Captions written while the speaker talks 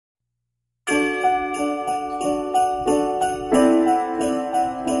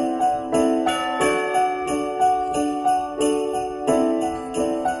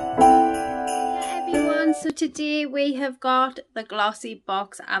today we have got the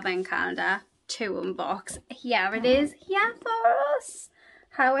Glossybox Advent Calendar to unbox. Here it is, here for us.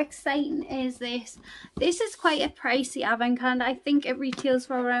 How exciting is this? This is quite a pricey advent calendar. I think it retails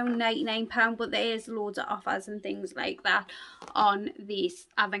for around £99, but there is loads of offers and things like that on this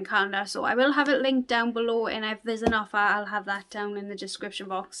advent calendar. So I will have it linked down below, and if there's an offer, I'll have that down in the description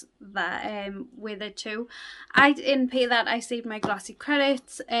box that with it too. I didn't pay that. I saved my Glossy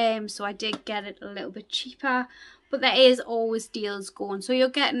credits, so I did get it a little bit cheaper. But there is always deals going, so you're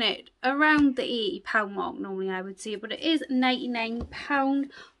getting it around the £80 mark normally, I would say. But it is £99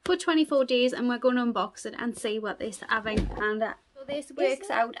 for 24 days, and we're going to unbox it and see what this advent calendar. So this works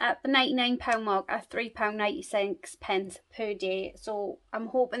out at the £99 mark at £3.96 per day. So I'm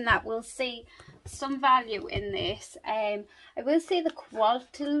hoping that we'll see some value in this. I will say the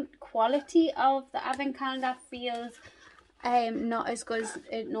quality of the advent calendar feels not as good as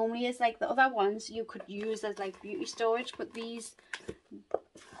it normally is. Like the other ones you could use as like beauty storage, but these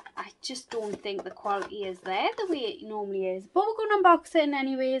I just don't think the quality is there the way it normally is. But we're going to unbox it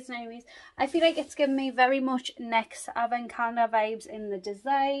anyways. I feel like it's giving me very much next advent calendar vibes in the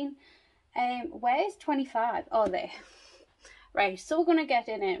design. Where's 25? Oh, there. Right, so we're going to get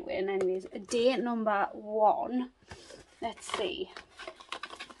in it anyways. Day number 1. Let's see.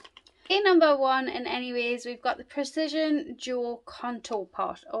 Number 1, and anyways, we've got the Precision Duo Contour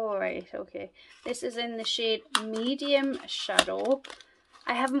Pot. Alright, okay. This is in the shade Medium Shadow.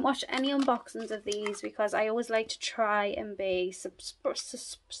 I haven't watched any unboxings of these because I always like to try and be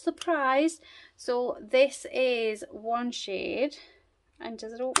surprised. So this is one shade. And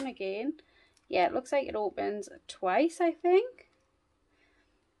does it open again? Yeah, it looks like it opens twice, I think.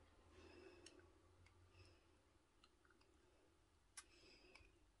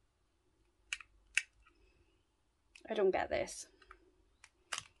 I don't get this.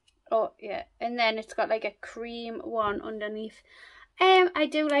 Oh yeah, and then it's got like a cream one underneath. I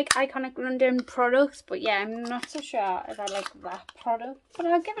do like Iconic London products, but yeah, I'm not so sure if I like that product, but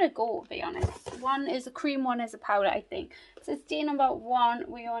I'll give it a go, to be honest. One is a cream, one is a powder, I think. So it's day number 1.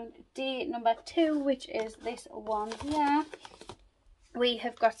 We're on day number 2, which is this one here. We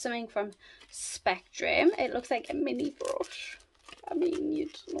have got something from Spectrum. It looks like a mini brush. I mean, you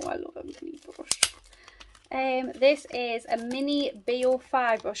just know I love a mini brush. This is a mini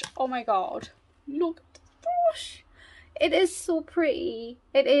BO5 brush. Oh my god, look at this brush. It is so pretty.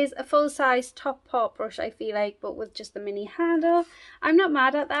 It is a full-size top part brush, I feel like, but with just the mini handle. I'm not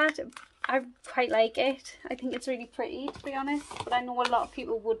mad at that. I quite like it. I think it's really pretty, to be honest, but I know a lot of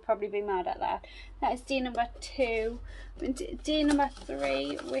people would probably be mad at that. That is day number 2. Day number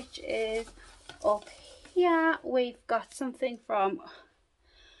 3, which is up here, we've got something from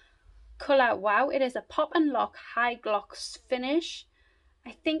Colour Wow. It is a Pop and Lock High Gloss finish.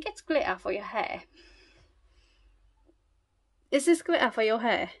 I think it's glitter for your hair. Is this glitter for your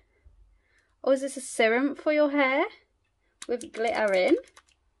hair? Or is this a serum for your hair with glitter in?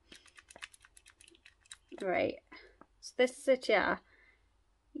 Right. So this is it, yeah.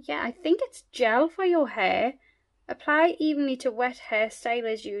 Yeah, I think it's gel for your hair. Apply evenly to wet hairstyle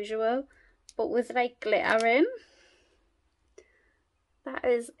as usual, but with like glitter in. That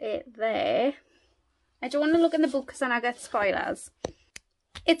is it there. I don't want to look in the book because then I get spoilers.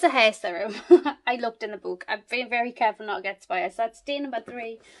 It's a hair serum. I looked in the book. I've been very careful not to get spoilers. So that's day number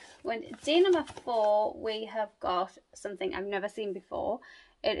 3. When day number 4, we have got something I've never seen before.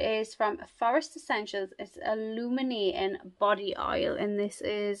 It is from Forest Essentials. It's illuminating body oil, and this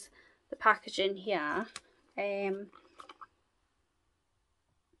is the packaging here.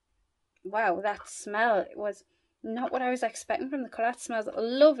 Wow, that smell was not what I was expecting from the colour. It smells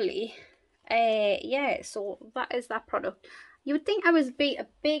lovely. Yeah, so that is that product. You would think I was a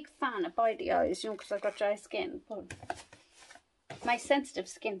big fan of body oils, you know, because I've got dry skin, but my sensitive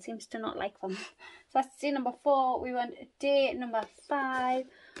skin seems to not like them. So that's day number 4. We went day number 5.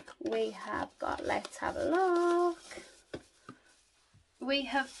 We have got, let's have a look. We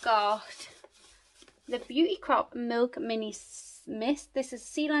have got the Beauty Crop Milk Mini Mist. This is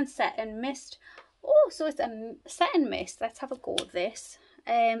Seal and Set and Mist. Oh, so it's a set and mist. Let's have a go with this.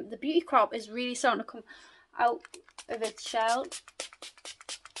 The Beauty Crop is really starting to come out of its shell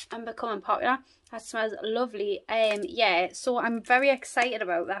and becoming popular. That smells lovely. Yeah, so I'm very excited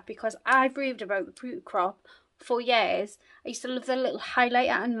about that because I've raved about the Beauty Crop for years. I used to love the little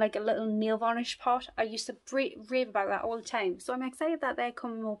highlighter and like a little nail varnish pot. I used to rave about that all the time. So I'm excited that they're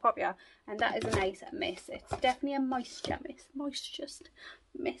coming more popular, and that is a nice mist. It's definitely a moisture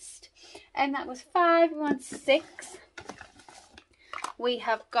mist. And that was 5. We want 6. We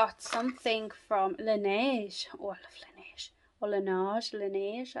have got something from Laneige. Oh, I love Laneige. or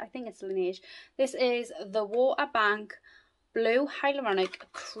Laneige, I think it's Laneige. This is the Water Bank Blue Hyaluronic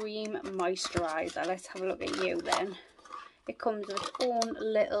Cream Moisturiser. Let's have a look at you then. It comes with its own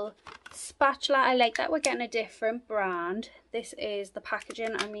little spatula. I like that we're getting a different brand. This is the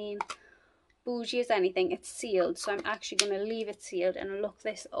packaging. I mean, bougie as anything. It's sealed, so I'm actually going to leave it sealed and look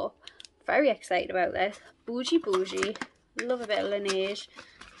this up. Very excited about this. Bougie. Love a bit of Laneige.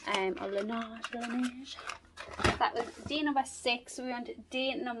 Or Laneige. That was day number 6. We went to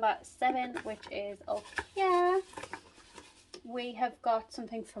day number 7, which is up here. We have got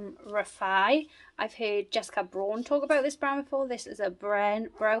something from REFERRAL. I've heard Jessica Braun talk about this brand before. This is a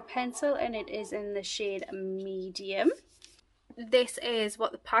brow pencil and it is in the shade medium. This is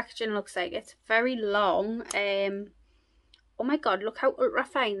what the packaging looks like. It's very long. Oh my god, look how ultra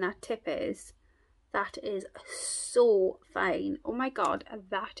fine that tip is. That is so fine. Oh my god,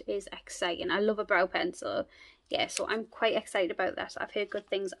 that is exciting. I love a brow pencil. Yeah, so I'm quite excited about that. I've heard good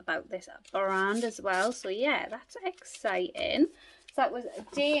things about this brand as well. So yeah, that's exciting. So that was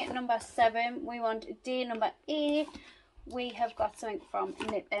day number 7. We want day number 8. We have got something from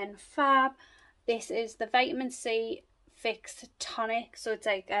Nip and Fab. This is the Vitamin C Fix Tonic. So it's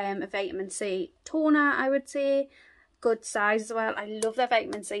like a vitamin C toner, I would say. Good size as well. I love their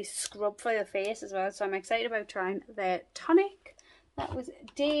vitamin C scrub for your face as well. So I'm excited about trying their tonic. That was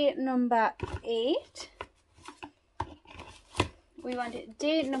day number 8. We wanted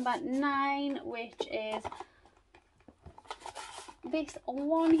day number 9, which is this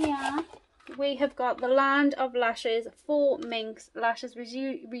one here. We have got the Land of Lashes 4 Minx Lashes,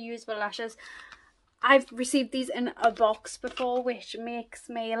 reusable lashes. I've received these in a box before, which makes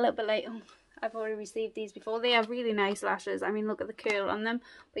me a little bit like, oh, I've already received these before. They are really nice lashes. I mean, look at the curl on them.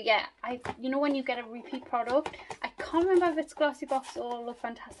 But yeah, you know when you get a repeat product, I can't remember if it's Glossybox or Look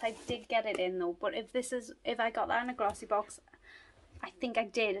Fantastic. I did get it in though. But if I got that in a Glossybox, I think I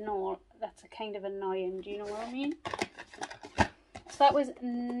did and all. That's kind of annoying. Do you know what I mean? So that was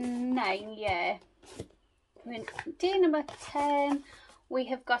 9, yeah. Day number 10. We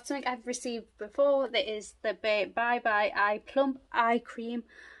have got something I've received before. That is the Bye Bye Eye Plump Eye Cream.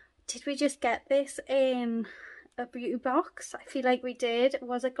 Did we just get this in a beauty box? I feel like we did.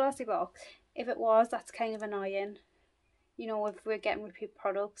 Was it Glossybox? If it was, that's kind of annoying. You know, if we're getting repeat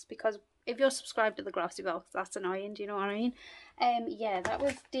products, because if you're subscribed to the Glossybox, that's annoying. Do you know what I mean? Yeah, that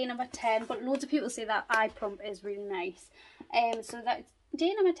was day number 10. But loads of people say that eye plump is really nice. So that's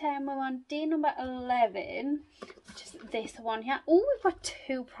day number 10. We're on day number 11, which is this one here. Oh, we've got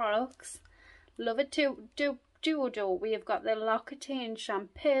 2 products. Love it too. Duo. We have got the L'Occitane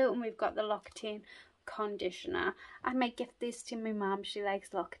shampoo and we've got the L'Occitane conditioner. I might gift this to my mum. She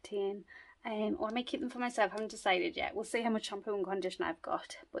likes L'Occitane. Or I might keep them for myself. I haven't decided yet. We'll see how much shampoo and conditioner I've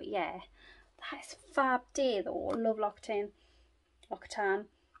got. But yeah, that is a fab day though. Love L'Occitane.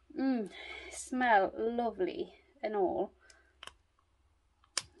 Smell lovely and all.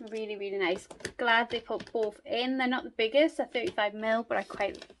 Really, really nice. Glad they put both in. They're not the biggest, they're 35ml, but I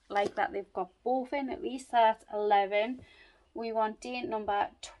quite like that they've got both in. At least that's 11. We want day number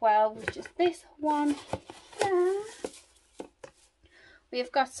 12, which is this one. We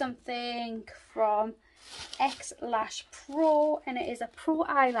have got something from X Lash Pro, and it is a pro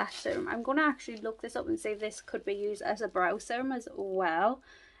eyelash serum. I'm going to actually look this up and see if this could be used as a brow serum as well.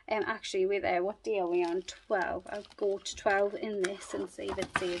 Actually, we're there. What day are we on? 12. I'll go to 12 in this and see if it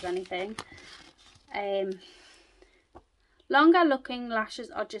says anything. Longer looking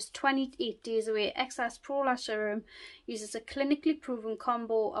lashes are just 28 days away. X-Lash Pro Lash Serum uses a clinically proven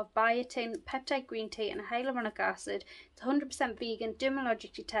combo of biotin, peptide green tea and hyaluronic acid. It's 100% vegan,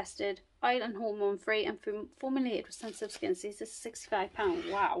 dermatologically tested, oil and hormone free and formulated with sensitive skin. So this is £65.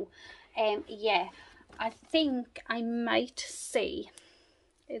 Wow. Yeah, I think I might see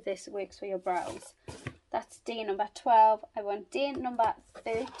if this works for your brows. That's day number 12. I want day number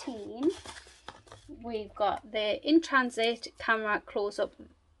 13. We've got the In Transit Camera Close-Up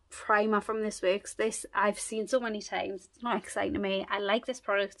Primer from This Works. This I've seen so many times. It's not exciting to me. I like this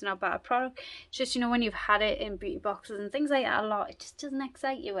product. It's not a bad product. It's just, you know, when you've had it in beauty boxes and things like that a lot, it just doesn't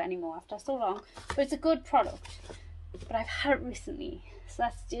excite you anymore after so long. But it's a good product. But I've had it recently. So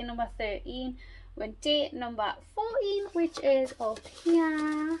that's day number 13. We're on day number 14, which is up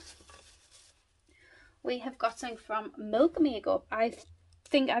here. We have got something from Milk Makeup. I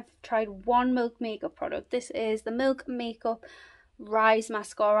think I've tried one Milk Makeup product. This is the Milk Makeup Rise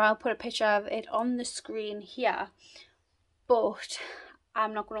Mascara. I'll put a picture of it on the screen here, but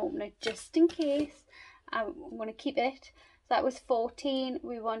I'm not going to open it just in case. I'm going to keep it. So that was 14.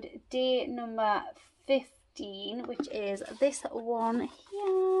 We want day number 15, which is this one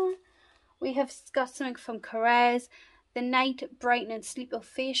here. We have got something from Carrez. the Night Brightening Sleeper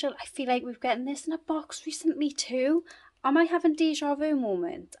Facial. I feel like we've gotten this in a box recently too. Am I having deja vu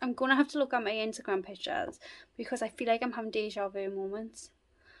moments? I'm going to have to look at my Instagram pictures because I feel like I'm having deja vu moments.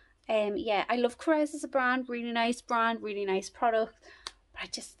 Yeah, I love Caress as a brand, really nice product. But I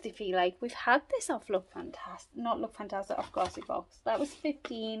just feel like we've had this off LOOKFANTASTIC, off Glossybox. That was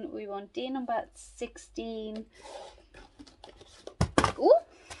 15. We want day number 16. Oh,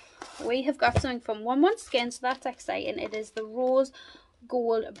 we have got something from 11 Skin, so that's exciting. It is the Rose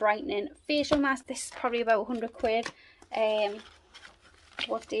Gold Brightening Facial Mask. This is probably about 100 quid.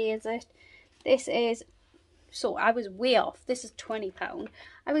 What day is it? This is, so I was way off. This is £20.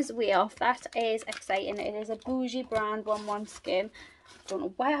 I was way off. That is exciting. It is a bougie brand, 11 Skin. I don't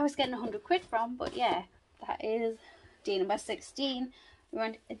know where I was getting 100 quid from, but yeah, that is day number 16. We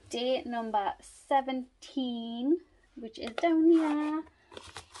want day number 17, which is down here.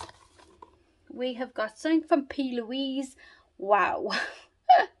 We have got something from P. Louise. Wow.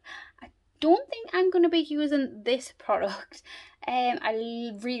 I don't think I'm going to be using this product. I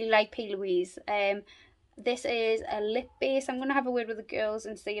really like P. Louise. This is a lip base. I'm going to have a word with the girls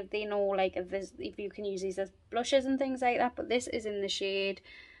and see if they know, like, if you can use these as blushes and things like that. But this is in the shade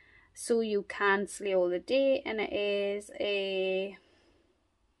So You Can Slay All the Day, and it is a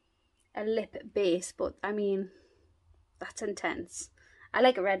lip base. But I mean, that's intense. I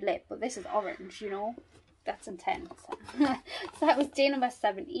like a red lip, but this is orange, you know. That's intense. So that was day number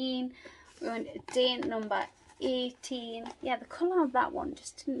 17. We went to day number 18. Yeah, the colour of that one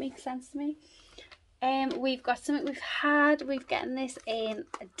just didn't make sense to me. We've got something we've gotten this in,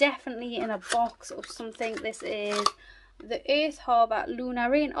 definitely in a box or something. This is the Earth Harbour Lunar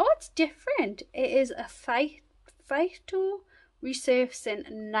Rain. Oh, it's different. It is a Phyto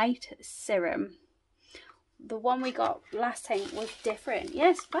Resurfacing Night Serum. The one we got last time was different.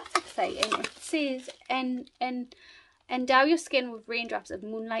 Yes, that's exciting. It says, endow your skin with raindrops of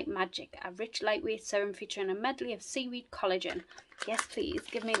Moonlight Magic, a rich lightweight serum featuring a medley of seaweed collagen. Yes, please,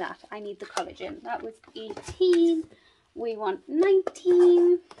 give me that. I need the collagen. That was 18. We want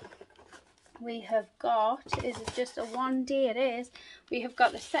 19. We have got, is it just a one day? It is. We have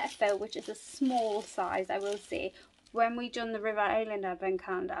got the Cetaphil, which is a small size, I will say. When we done the River Island Advent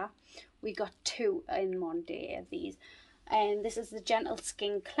Calendar, we got 2 in one day of these. And this is the Gentle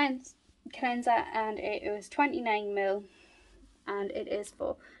Skin Cleanser, and it was 29ml, and it is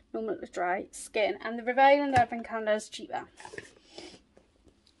for normal to dry skin. And the River Island Advent Calendar is cheaper.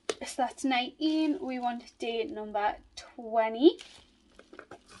 So that's 19. We want day number 20,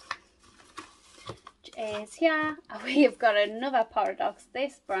 which is here. And we have got another paradox.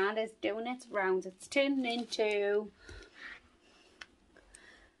 This brand is doing its rounds. It's turned into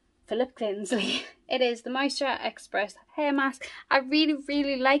Philip Klinsley. It is the Moisture Express hair mask. I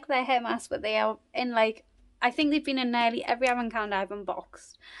really like their hair masks, but they are in, like, I think they've been in nearly every advent calendar I've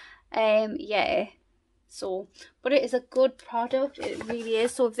unboxed. Yeah. So, but it is a good product. It really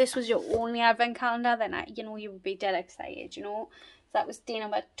is. So if this was your only advent calendar, then you know, you would be dead excited, you know. So that was day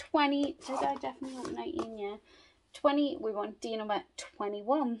number 20. Did I definitely want 19? Yeah. 20. We want day number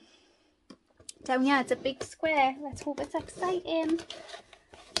 21. Down here, it's a big square. Let's hope it's exciting.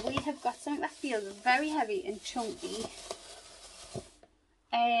 We have got something that feels very heavy and chunky.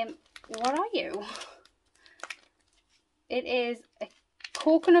 What are you? It is a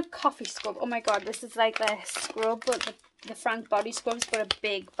coconut coffee scrub. Oh my god, this is like the scrub, but the Frank body scrub's got a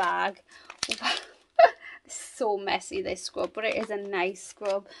big bag. It's so messy, this scrub, but it is a nice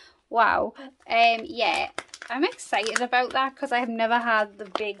scrub. Wow. Yeah, I'm excited about that because I have never had the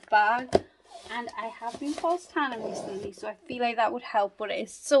big bag. And I have been false tanning recently, so I feel like that would help, but it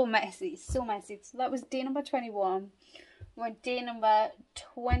is so messy, so messy. So that was day number 21. We went day number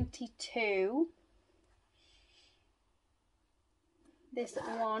 22. This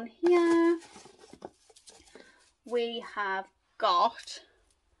one here. We have got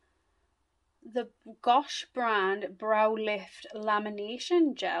the Gosh brand Brow Lift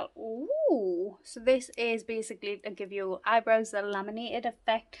Lamination Gel. Ooh, so this is basically to give your eyebrows the laminated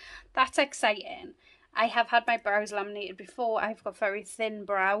effect. That's exciting. I have had my brows laminated before. I've got very thin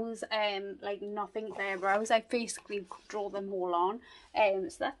brows, like nothing there brows. I basically draw them all on.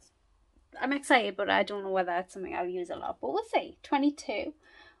 So that's, I'm excited, but I don't know whether that's something I'll use a lot. But we'll see. 22.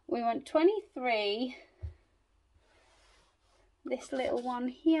 We want 23. This little one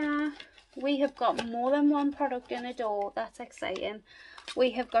here. We have got more than one product in a door. That's exciting.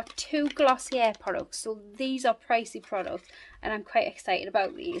 We have got 2 Glossier products. So these are pricey products, and I'm quite excited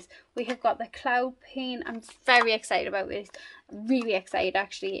about these. We have got the Cloud Paint. I'm very excited about this. Really excited,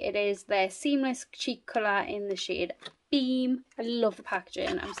 actually. It is their Seamless Cheek Colour in the shade Beam. I love the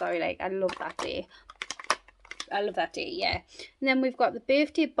packaging. I'm sorry, like, I love that day. I love that day, yeah. And then we've got the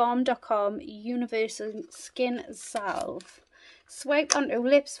birthdaybalm.com Universal Skin Salve. Swipe onto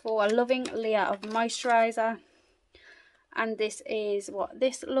lips for a loving layer of moisturiser. And this is what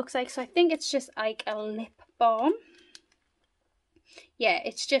this looks like. So I think it's just like a lip balm. Yeah,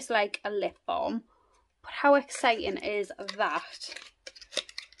 it's just like a lip balm. But how exciting is that?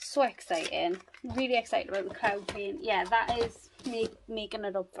 So exciting. Really excited about the cloud paint. Yeah, that is making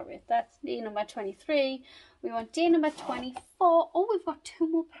it up for it. That's day number 23. We want day number 24. Oh, we've got 2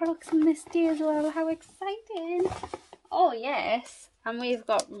 more products in this day as well. How exciting. Oh, yes. And we've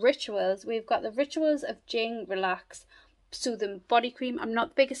got Rituals. We've got the Rituals of Jing Relax Soothing Body Cream. I'm not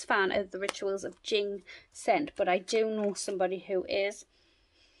the biggest fan of the Rituals of Jing scent, but I do know somebody who is.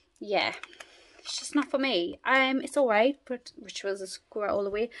 Yeah. It's just not for me. It's alright, but Rituals is great all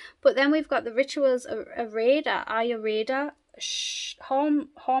the way. But then we've got the Rituals of Ayurveda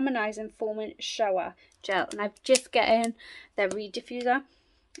Harmonizing Foaming Shower Gel. And I've just getting the Reed Diffuser.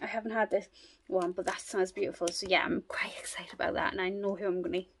 I haven't had this one, but that smells beautiful. So yeah, I'm quite excited about that. And I know who I'm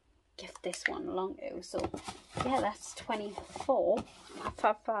going to gift this one along to. So yeah, that's 24.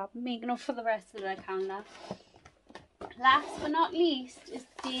 Making up for the rest of the calendar. Last but not least is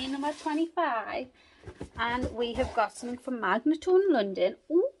day number 25, and we have got something from Magnetone London.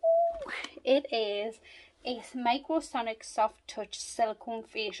 Ooh, it is a Microsonic Soft Touch Silicone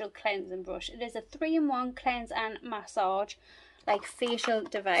Facial Cleansing Brush. It is a 3-in-1 cleanse and massage like facial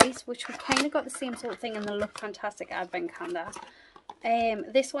device, which we've kind of got the same sort of thing in the Look Fantastic Advent Calendar.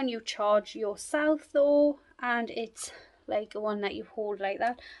 This one you charge yourself though, and it's like one that you hold like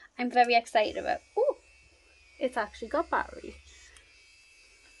that. I'm very excited about. Ooh, it's actually got battery.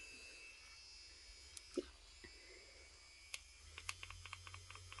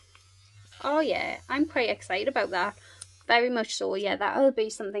 Oh yeah, I'm quite excited about that. Very much so. Yeah, that'll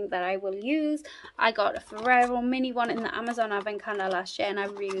be something that I will use. I got a Ferrero mini one in the Amazon Advent Calendar last year, and I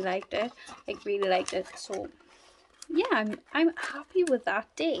really liked it. I really liked it. So yeah, I'm happy with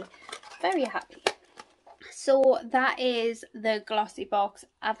that day. Very happy. So that is the Glossybox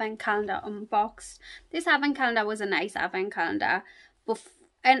Advent Calendar unboxed. This Advent Calendar was a nice Advent Calendar,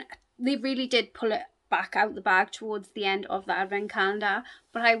 and they really did pull it back out the bag towards the end of the Advent Calendar.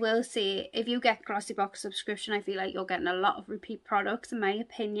 But I will say, if you get Glossybox subscription, I feel like you're getting a lot of repeat products in my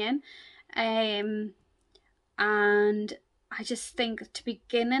opinion. And I just think to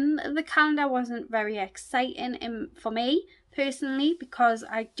beginning the calendar wasn't very exciting for me personally, because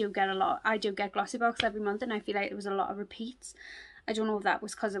I do get Glossybox every month, and I feel like there was a lot of repeats. I don't know if that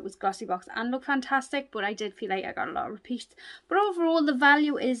was because it was Glossybox and Look Fantastic, but I did feel like I got a lot of repeats. But overall, the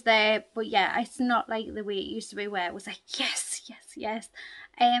value is there. But yeah, it's not like the way it used to be, where it was like, yes, yes, yes.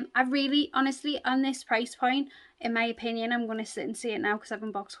 I really, honestly, on this price point, in my opinion, I'm going to sit and say it now because I've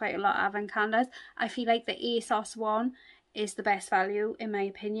unboxed quite a lot of Advent calendars. I feel like the ASOS one is the best value, in my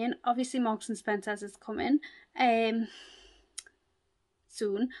opinion. Obviously, Marks and Spencer's is coming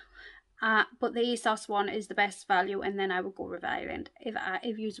soon. But the ASOS one is the best value, and then I will go River Island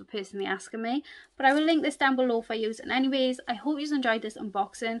if you were personally asking me. But I will link this down below for you. And anyways, I hope you enjoyed this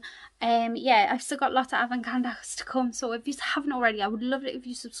unboxing. Yeah, I've still got lots of Advent calendars to come, so if you haven't already, I would love it if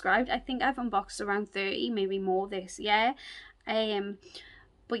you subscribed. I think I've unboxed around 30, maybe more this year.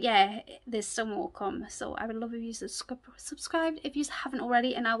 But yeah, there's still more come, so I would love if you subscribed if you haven't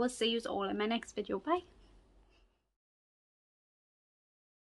already, and I will see you all in my next video. Bye.